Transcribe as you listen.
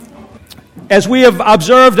as we have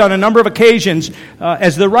observed on a number of occasions,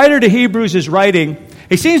 as the writer to Hebrews is writing,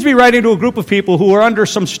 he seems to be writing to a group of people who are under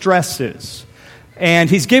some stresses. And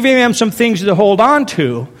he's giving them some things to hold on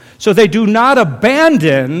to so they do not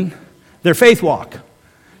abandon their faith walk.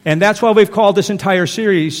 And that's why we've called this entire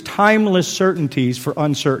series Timeless Certainties for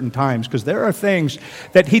Uncertain Times, because there are things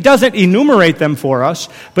that he doesn't enumerate them for us,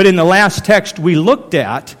 but in the last text we looked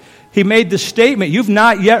at, he made the statement, you've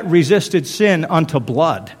not yet resisted sin unto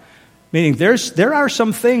blood. Meaning there are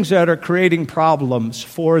some things that are creating problems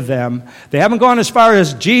for them. They haven't gone as far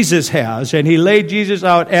as Jesus has, and he laid Jesus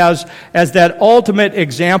out as that ultimate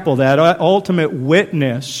example, that ultimate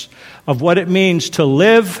witness of what it means to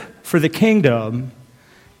live for the kingdom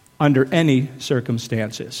under any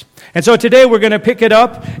circumstances. And so today we're going to pick it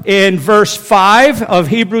up in verse 5 of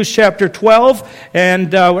Hebrews chapter 12,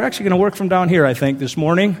 and we're actually going to work from down here, I think, this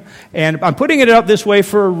morning. And I'm putting it up this way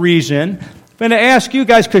for a reason. I'm going to ask you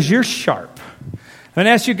guys, because you're sharp, I'm going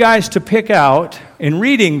to ask you guys to pick out, in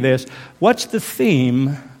reading this, what's the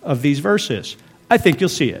theme of these verses? I think you'll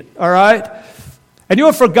see it, all right? And you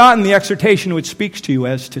have forgotten the exhortation which speaks to you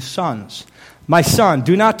as to sons. My son,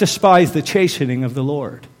 do not despise the chastening of the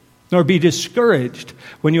Lord, nor be discouraged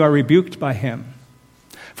when you are rebuked by him.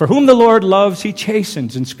 For whom the Lord loves, he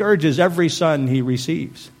chastens and scourges every son he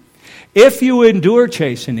receives. If you endure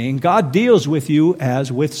chastening, God deals with you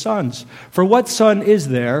as with sons. For what son is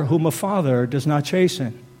there whom a father does not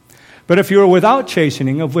chasten? But if you are without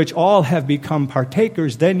chastening, of which all have become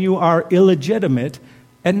partakers, then you are illegitimate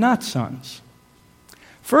and not sons.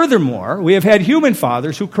 Furthermore, we have had human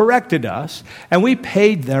fathers who corrected us, and we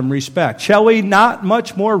paid them respect. Shall we not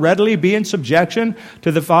much more readily be in subjection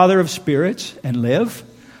to the Father of spirits and live?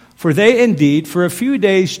 For they indeed for a few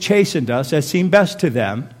days chastened us as seemed best to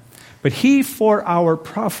them, but he for our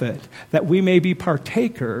profit, that we may be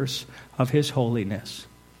partakers of his holiness.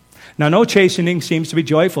 Now no chastening seems to be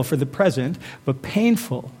joyful for the present, but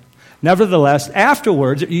painful. Nevertheless,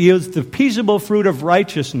 afterwards it yields the peaceable fruit of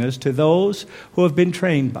righteousness to those who have been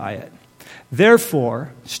trained by it.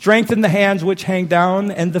 Therefore, strengthen the hands which hang down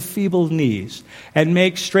and the feeble knees, and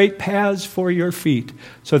make straight paths for your feet,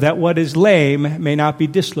 so that what is lame may not be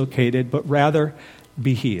dislocated, but rather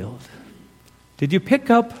be healed. Did you pick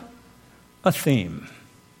up a theme?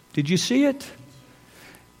 Did you see it?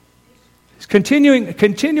 It's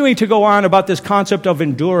continuing to go on about this concept of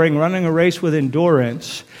enduring, running a race with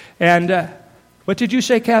endurance. And what did you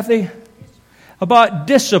say, Kathy? About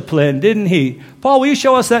discipline, didn't he? Paul, will you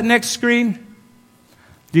show us that next screen?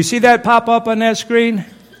 Do you see that pop up on that screen?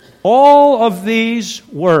 All of these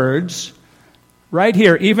words, right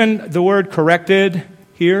here, even the word corrected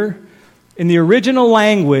here, in the original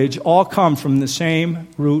language, all come from the same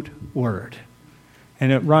root word.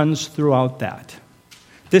 And it runs throughout that.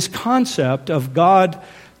 This concept of God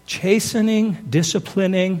chastening,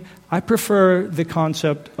 disciplining, I prefer the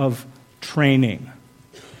concept of training.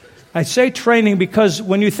 I say training because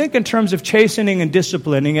when you think in terms of chastening and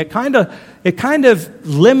disciplining, it kind of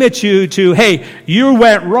limits you to, hey, you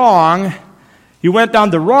went wrong, you went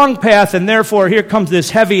down the wrong path, and therefore here comes this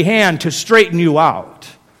heavy hand to straighten you out.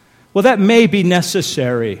 Well, that may be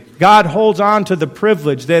necessary. God holds on to the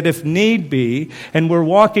privilege that if need be, and we're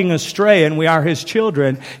walking astray and we are his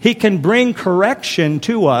children, he can bring correction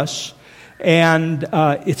to us, and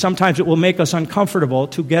sometimes it will make us uncomfortable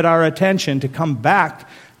to get our attention to come back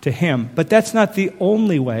to him. But that's not the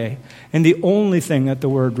only way and the only thing that the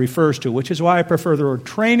word refers to, which is why I prefer the word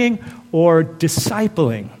training or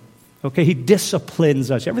discipling. Okay, he disciplines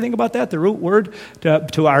us. You ever think about that? The root word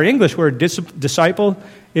to our English word disciple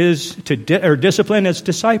is discipline is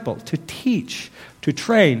disciple, to teach, to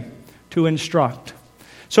train, to instruct.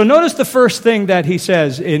 So notice the first thing that he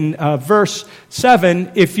says in verse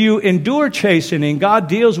 7, if you endure chastening, God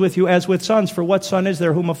deals with you as with sons. For what son is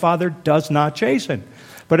there whom a father does not chasten?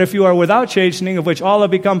 But if you are without chastening, of which all have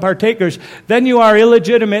become partakers, then you are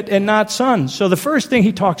illegitimate and not sons. So the first thing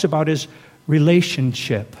he talks about is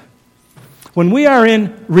relationship. When we are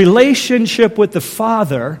in relationship with the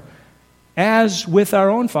Father, as with our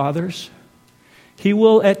own fathers, he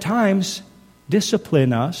will at times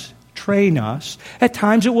discipline us, train us. At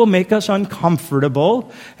times it will make us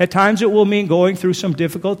uncomfortable. At times it will mean going through some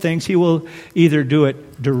difficult things. He will either do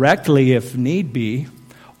it directly if need be,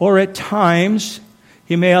 or at times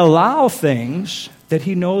he may allow things that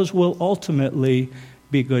he knows will ultimately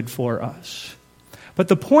be good for us. But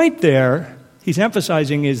the point there he's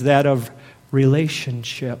emphasizing is that of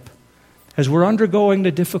relationship. As we're undergoing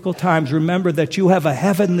the difficult times, remember that you have a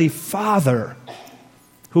heavenly Father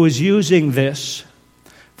who is using this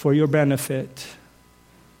for your benefit.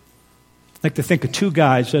 I like to think of two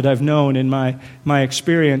guys that I've known in my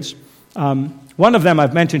experience. One of them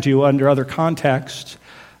I've mentioned to you under other contexts,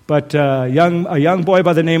 but a young boy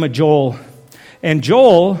by the name of Joel. And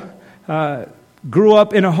Joel grew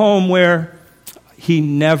up in a home where he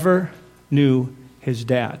never knew his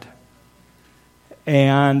dad.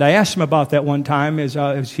 And I asked him about that one time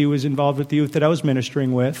as he was involved with the youth that I was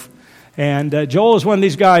ministering with. And Joel is one of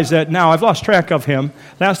these guys that now I've lost track of him.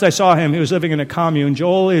 Last I saw him, he was living in a commune.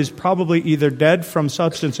 Joel is probably either dead from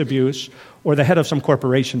substance abuse or the head of some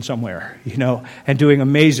corporation somewhere, and doing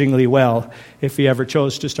amazingly well if he ever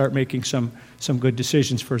chose to start making some good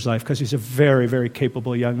decisions for his life, because he's a very, very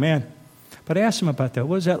capable young man. But I asked him about that.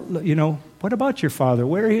 What is that? What about your father?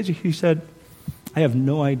 Where is he? He said, I have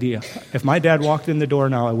no idea. If my dad walked in the door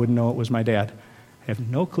now, I wouldn't know it was my dad. I have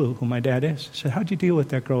no clue who my dad is. I said, how'd you deal with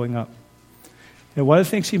that growing up? And one of the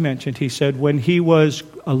things he mentioned, he said when he was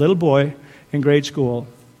a little boy in grade school,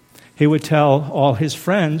 he would tell all his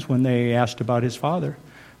friends when they asked about his father,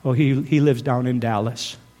 he lives down in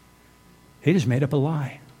Dallas. He just made up a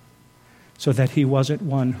lie so that he wasn't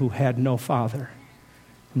one who had no father,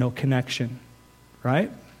 no connection,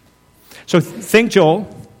 right? So think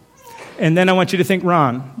Joel, and then I want you to think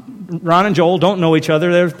Ron. Ron and Joel don't know each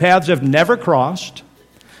other. Their paths have never crossed,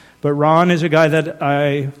 but Ron is a guy that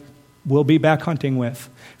I will be back hunting with.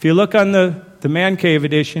 If you look on the Man Cave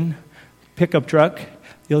edition pickup truck,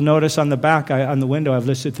 you'll notice on the back, on the window, I've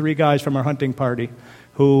listed 3 guys from our hunting party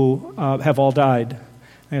who have all died.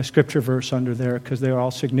 I have a scripture verse under there because they're all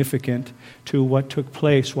significant to what took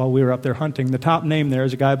place while we were up there hunting. The top name there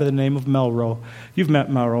is a guy by the name of Melro. You've met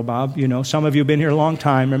Melro, Bob. Some of you have been here a long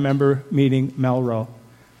time. Remember meeting Melro.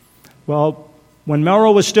 Well, when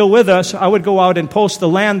Melro was still with us, I would go out and post the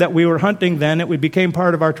land that we were hunting then. It became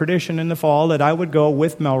part of our tradition in the fall that I would go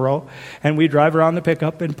with Melro, and we'd drive around the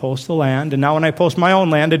pickup and post the land. And now when I post my own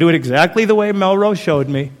land, I do it exactly the way Melro showed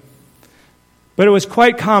me. But it was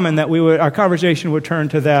quite common that our conversation would turn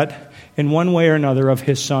to that in one way or another of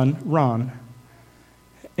his son, Ron.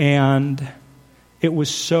 And it was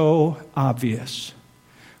so obvious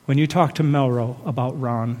when you talk to Melro about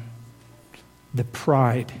Ron, the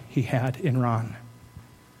pride he had in Ron.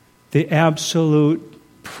 The absolute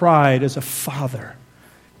pride as a father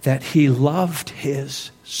that he loved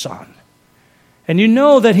his son. And you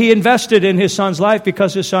know that he invested in his son's life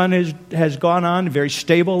because his son has gone on a very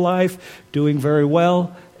stable life, doing very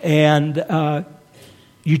well. And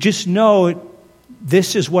you just know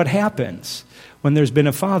this is what happens when there's been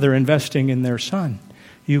a father investing in their son.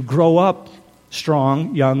 You grow up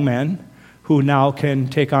strong young men who now can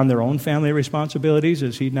take on their own family responsibilities,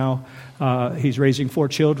 as he's raising 4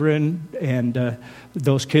 children, and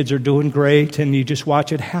those kids are doing great, and you just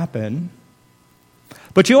watch it happen.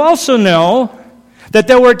 But you also know that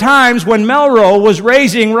there were times when Melro was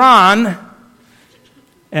raising Ron,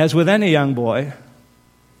 as with any young boy,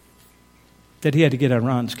 that he had to get on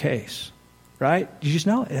Ron's case, right? You just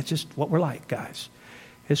know it. That's just what we're like, guys.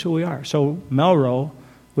 It's who we are. So Melro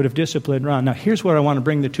would have disciplined Ron. Now, here's where I want to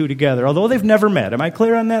bring the two together. Although they've never met. Am I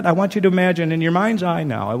clear on that? I want you to imagine in your mind's eye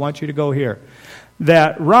now, I want you to go here,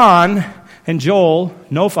 that Ron and Joel,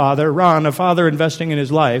 no father, Ron, a father investing in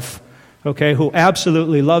his life, who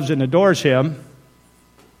absolutely loves and adores him,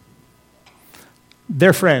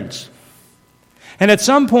 they're friends. And at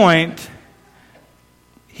some point,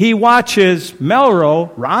 he watches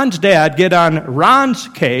Melro, Ron's dad, get on Ron's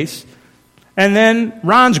case, and then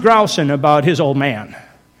Ron's grousing about his old man,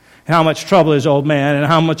 and how much trouble his old man, and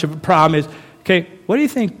how much of a problem is. Okay, what do you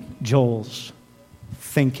think Joel's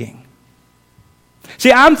thinking?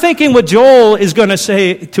 See, I'm thinking what Joel is going to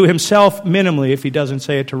say to himself minimally if he doesn't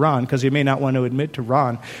say it to Ron, because he may not want to admit to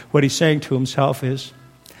Ron. What he's saying to himself is,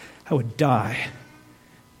 I would die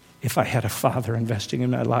if I had a father investing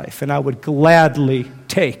in my life, and I would gladly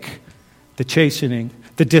take the chastening,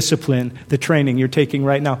 the discipline, the training you're taking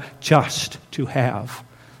right now just to have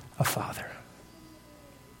a father.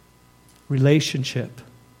 Relationship.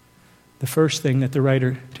 The first thing that the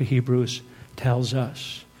writer to Hebrews tells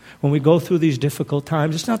us. When we go through these difficult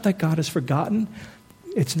times, it's not that God has forgotten.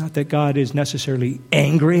 It's not that God is necessarily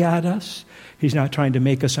angry at us. He's not trying to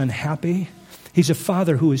make us unhappy. He's a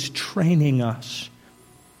father who is training us.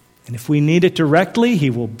 And if we need it directly,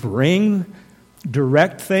 he will bring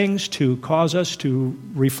direct things to cause us to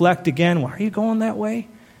reflect again. Why are you going that way?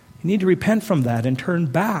 You need to repent from that and turn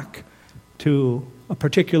back to a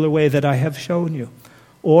particular way that I have shown you.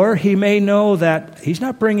 Or he may know that he's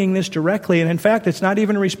not bringing this directly, and in fact, it's not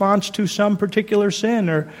even a response to some particular sin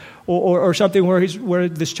or something where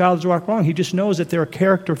this child has walked wrong. He just knows that there are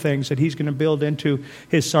character things that he's going to build into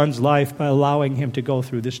his son's life by allowing him to go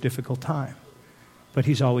through this difficult time. But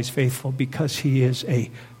he's always faithful because he is a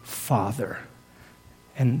father.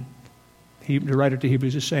 And The writer to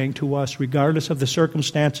Hebrews is saying to us, regardless of the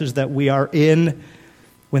circumstances that we are in,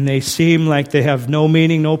 when they seem like they have no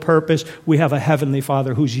meaning, no purpose, we have a heavenly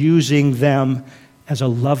Father who's using them as a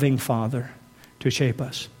loving Father to shape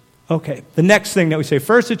us. Okay, the next thing that we say,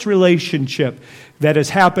 first it's relationship that is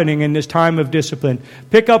happening in this time of discipline.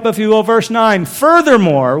 Pick up, if you will, verse 9.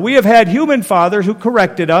 Furthermore, we have had human fathers who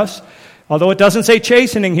corrected us. Although it doesn't say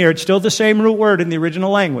chastening here, it's still the same root word in the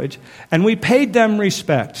original language. And we paid them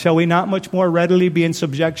respect. Shall we not much more readily be in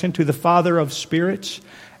subjection to the Father of spirits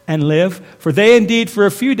and live? For they indeed for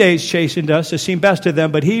a few days chastened us, as seemed best to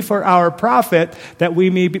them, but he for our profit, that we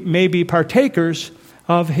may be partakers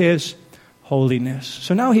of his holiness.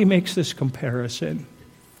 So now he makes this comparison.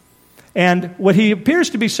 And what he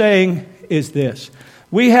appears to be saying is this.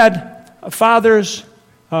 We had fathers,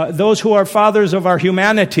 those who are fathers of our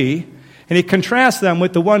humanity, and he contrasts them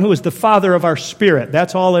with the one who is the Father of our spirit.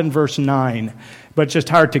 That's all in verse 9. But it's just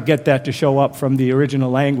hard to get that to show up from the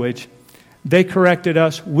original language. They corrected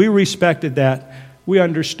us. We respected that. We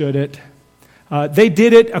understood it. They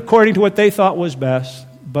did it according to what they thought was best.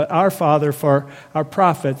 But our Father for our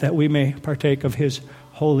profit, that we may partake of his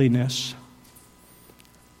holiness.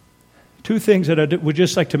 Two things that I would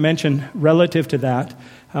just like to mention relative to that.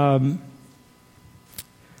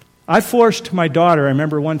 I forced my daughter, I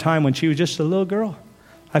remember one time when she was just a little girl,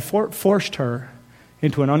 I forced her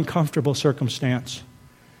into an uncomfortable circumstance.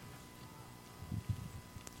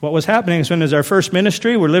 What was happening is when it was our first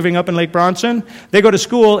ministry, we're living up in Lake Bronson, they go to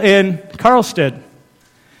school in Carlstead.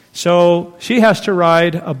 So she has to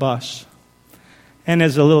ride a bus. And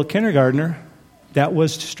as a little kindergartner, that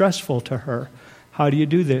was stressful to her. How do you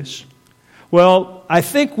do this? Well, I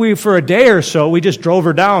think for a day or so, we just drove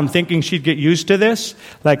her down thinking she'd get used to this.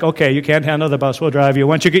 Like, okay, you can't handle the bus, we'll drive you.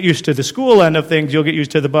 Once you get used to the school end of things, you'll get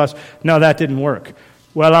used to the bus. No, that didn't work.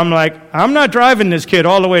 Well, I'm like, I'm not driving this kid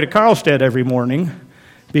all the way to Carlstead every morning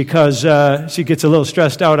because she gets a little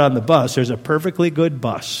stressed out on the bus. There's a perfectly good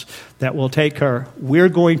bus that will take her. We're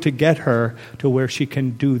going to get her to where she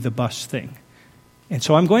can do the bus thing. And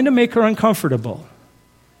so I'm going to make her uncomfortable.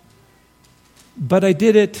 But I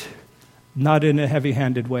did it not in a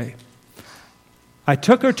heavy-handed way. I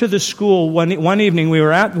took her to the school one evening. We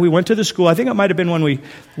went to the school. I think it might have been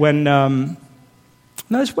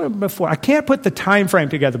this was before. I can't put the time frame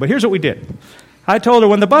together, but here's what we did. I told her,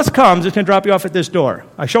 when the bus comes, it's going to drop you off at this door.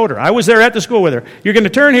 I showed her. I was there at the school with her. You're going to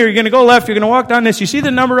turn here. You're going to go left. You're going to walk down this. You see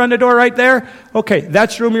the number on the door right there? Okay,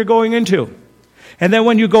 that's the room you're going into. And then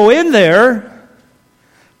when you go in there,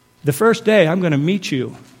 the first day, I'm going to meet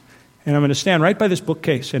you. And I'm going to stand right by this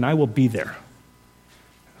bookcase, and I will be there.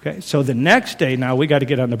 Okay, so the next day now, we got to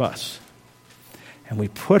get on the bus. And we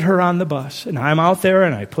put her on the bus, and I'm out there,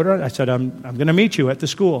 and I said, I'm going to meet you at the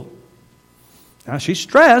school. Now, she's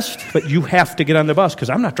stressed, but you have to get on the bus, because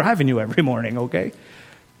I'm not driving you every morning, okay?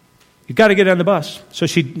 You got to get on the bus. So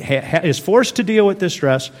she is forced to deal with this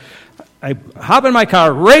stress. I hop in my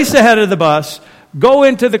car, race ahead of the bus, go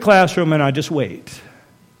into the classroom, and I just wait.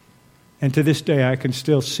 And to this day, I can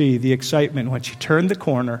still see the excitement when she turned the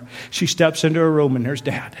corner. She steps into her room, and there's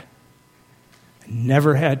Dad.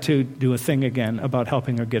 Never had to do a thing again about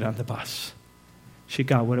helping her get on the bus. She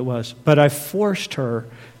got what it was. But I forced her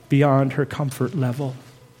beyond her comfort level,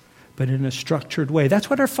 but in a structured way. That's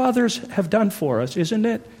what our fathers have done for us, isn't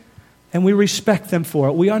it? And we respect them for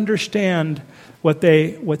it. We understand what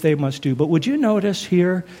they must do. But would you notice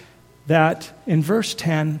here that in verse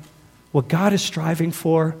 10, what God is striving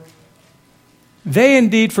for? They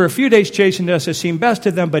indeed for a few days chastened us as seemed best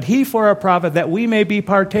to them, but he for our profit, that we may be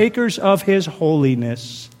partakers of his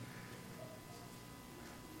holiness.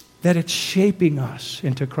 That it's shaping us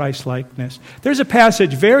into Christ-likeness. There's a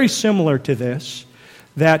passage very similar to this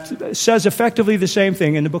that says effectively the same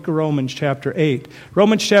thing in the book of Romans chapter 8.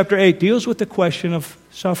 Romans chapter 8 deals with the question of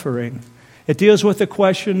suffering. It deals with the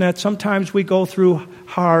question that sometimes we go through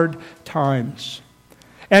hard times.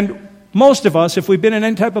 And most of us, if we've been in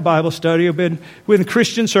any type of Bible study or been within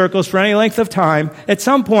Christian circles for any length of time, at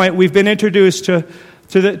some point we've been introduced to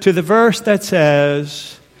the verse that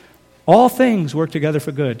says, all things work together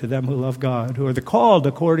for good to them who love God, who are called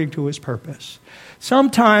according to his purpose.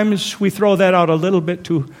 Sometimes we throw that out a little bit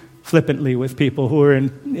too flippantly with people who are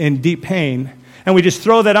in deep pain. And we just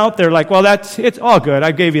throw that out there like, well, it's all good.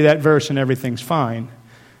 I gave you that verse and everything's fine,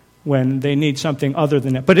 when they need something other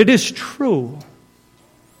than that. But it is true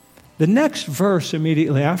The next verse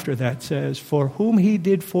immediately after that says, "For whom he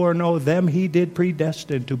did foreknow, them he did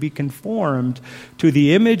predestine to be conformed to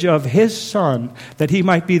the image of his Son, that he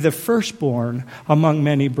might be the firstborn among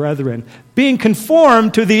many brethren." Being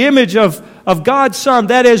conformed to the image of God's Son,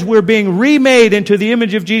 that is, we're being remade into the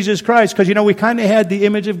image of Jesus Christ, because, we kind of had the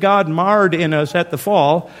image of God marred in us at the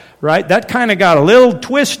fall, right? That kind of got a little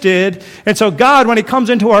twisted. And so God, when he comes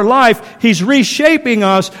into our life, he's reshaping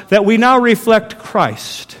us that we now reflect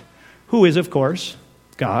Christ, who is, of course,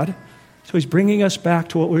 God. So he's bringing us back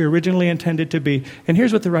to what we originally intended to be. And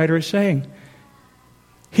here's what the writer is saying.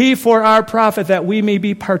 He for our profit, that we may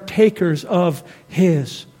be partakers of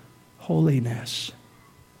his holiness.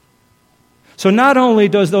 So not only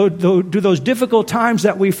do those difficult times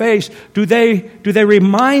that we face, do they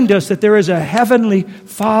remind us that there is a heavenly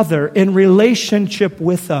Father in relationship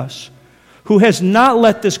with us, who has not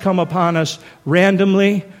let this come upon us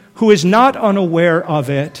randomly, who is not unaware of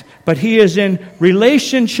it, but he is in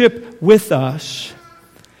relationship with us,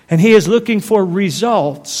 and he is looking for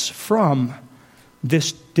results from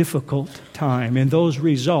this difficult time. And those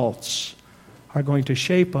results are going to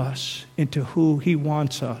shape us into who he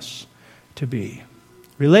wants us to be.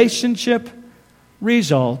 Relationship,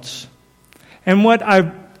 results. And what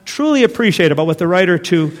I truly appreciate about what the writer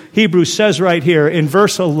to Hebrews says right here in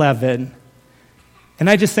verse 11, and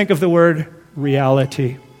I just think of the word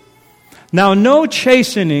reality. Now, no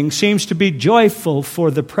chastening seems to be joyful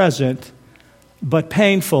for the present, but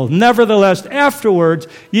painful. Nevertheless, afterwards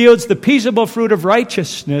yields the peaceable fruit of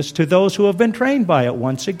righteousness to those who have been trained by it.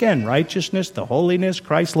 Once again, righteousness, the holiness,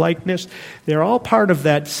 Christ-likeness, they're all part of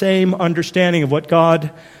that same understanding of what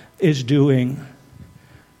God is doing.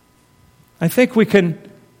 I think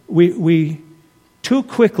we too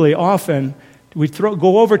quickly often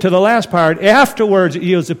go over to the last part. Afterwards, it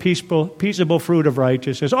yields the peaceable fruit of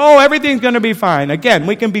righteousness. Oh, everything's going to be fine. Again,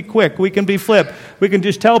 we can be quick. We can be flip. We can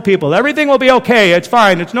just tell people, everything will be okay. It's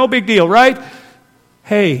fine. It's no big deal, right?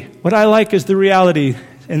 Hey, what I like is the reality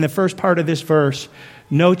in the first part of this verse.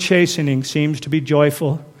 No chastening seems to be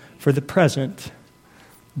joyful for the present,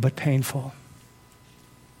 but painful.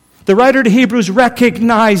 The writer to Hebrews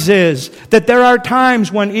recognizes that there are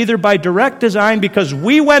times when either by direct design, because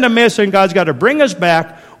we went amiss and God's got to bring us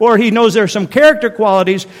back, or he knows there are some character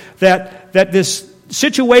qualities that this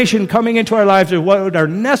situation coming into our lives are what are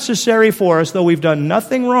necessary for us, though we've done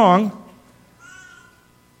nothing wrong.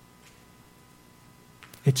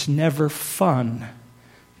 It's never fun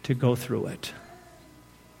to go through it.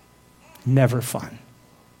 Never fun.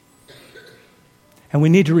 And we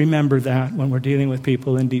need to remember that when we're dealing with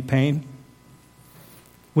people in deep pain.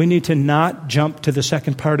 We need to not jump to the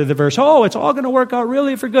second part of the verse. Oh, it's all going to work out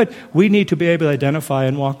really for good. We need to be able to identify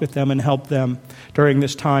and walk with them and help them during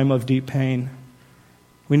this time of deep pain.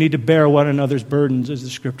 We need to bear one another's burdens, as the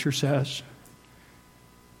Scripture says.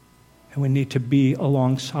 And we need to be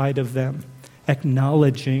alongside of them,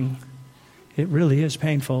 acknowledging it really is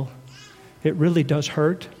painful. It really does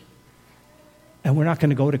hurt. And we're not going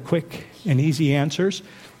to go to quick and easy answers.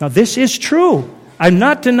 Now, this is true. I'm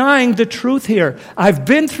not denying the truth here. I've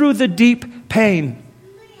been through the deep pain.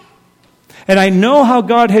 And I know how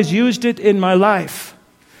God has used it in my life.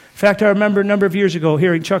 In fact, I remember a number of years ago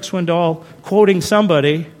hearing Chuck Swindoll quoting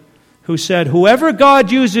somebody who said, "Whoever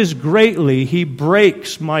God uses greatly, he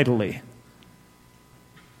breaks mightily."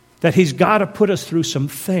 That he's got to put us through some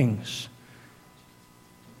things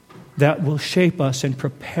that will shape us and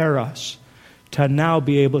prepare us to now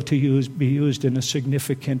be able to be used in a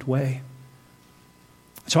significant way.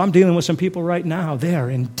 So I'm dealing with some people right now. They are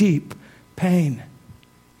in deep pain.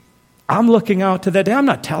 I'm looking out to that day. I'm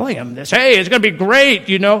not telling them this. Hey, it's going to be great,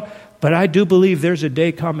 But I do believe there's a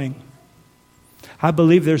day coming. I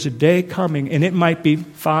believe there's a day coming, and it might be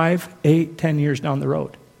 5, 8, 10 years down the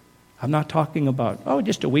road. I'm not talking about,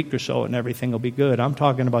 just a week or so and everything will be good. I'm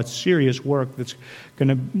talking about serious work that's going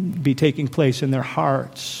to be taking place in their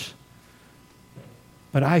hearts.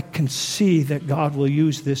 But I can see that God will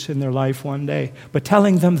use this in their life one day. But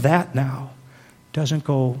telling them that now doesn't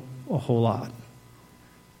go a whole lot.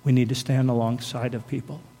 We need to stand alongside of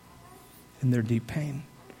people in their deep pain.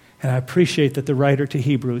 And I appreciate that the writer to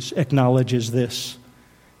Hebrews acknowledges this.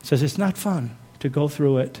 He says it's not fun to go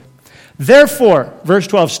through it. Therefore, verse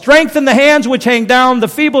 12, strengthen the hands which hang down, the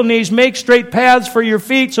feeble knees, make straight paths for your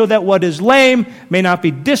feet, so that what is lame may not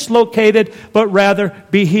be dislocated, but rather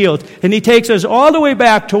be healed. And he takes us all the way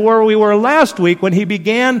back to where we were last week when he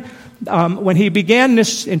began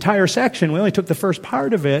this entire section. We only took the first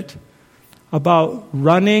part of it, about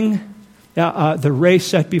running the race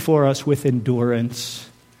set before us with endurance.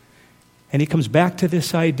 And he comes back to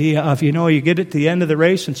this idea of, you get at the end of the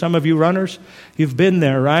race, and some of you runners, you've been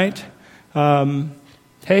there, right?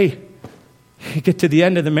 Hey, you get to the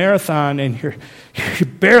end of the marathon, and you're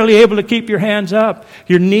barely able to keep your hands up.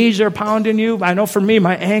 Your knees are pounding you. I know for me,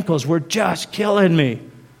 my ankles were just killing me.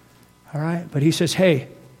 All right? But he says, hey,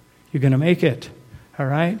 you're going to make it. All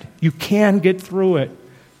right? You can get through it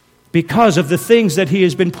because of the things that he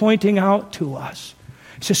has been pointing out to us.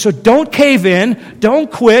 He says, so don't cave in,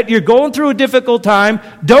 don't quit, you're going through a difficult time,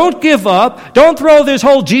 don't give up, don't throw this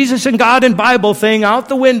whole Jesus and God and Bible thing out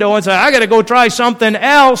the window and say, I got to go try something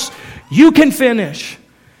else. You can finish.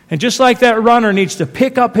 And just like that runner needs to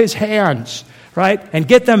pick up his hands, right, and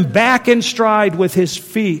get them back in stride with his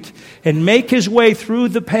feet and make his way through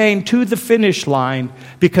the pain to the finish line,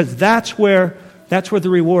 because that's where the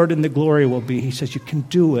reward and the glory will be. He says, you can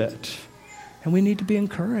do it. And we need to be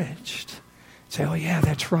encouraged. Say, oh yeah,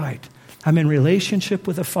 that's right. I'm in relationship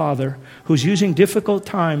with a Father who's using difficult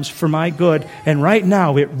times for my good, and right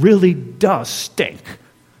now it really does stink.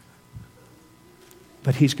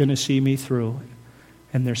 But he's going to see me through,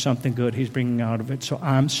 and there's something good he's bringing out of it, so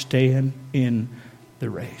I'm staying in the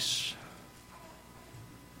race.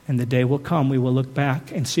 And the day will come, we will look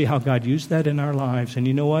back and see how God used that in our lives. And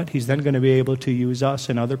you know what? He's then going to be able to use us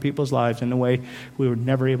in other people's lives in a way we were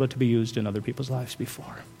never able to be used in other people's lives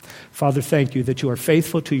before. Father, thank you that you are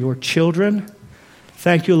faithful to your children.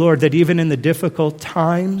 Thank you, Lord, that even in the difficult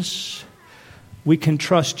times, we can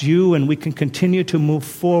trust you and we can continue to move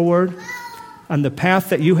forward on the path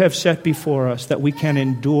that you have set before us, that we can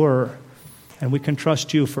endure and we can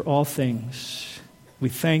trust you for all things. We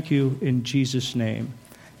thank you in Jesus' name.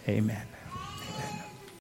 Amen.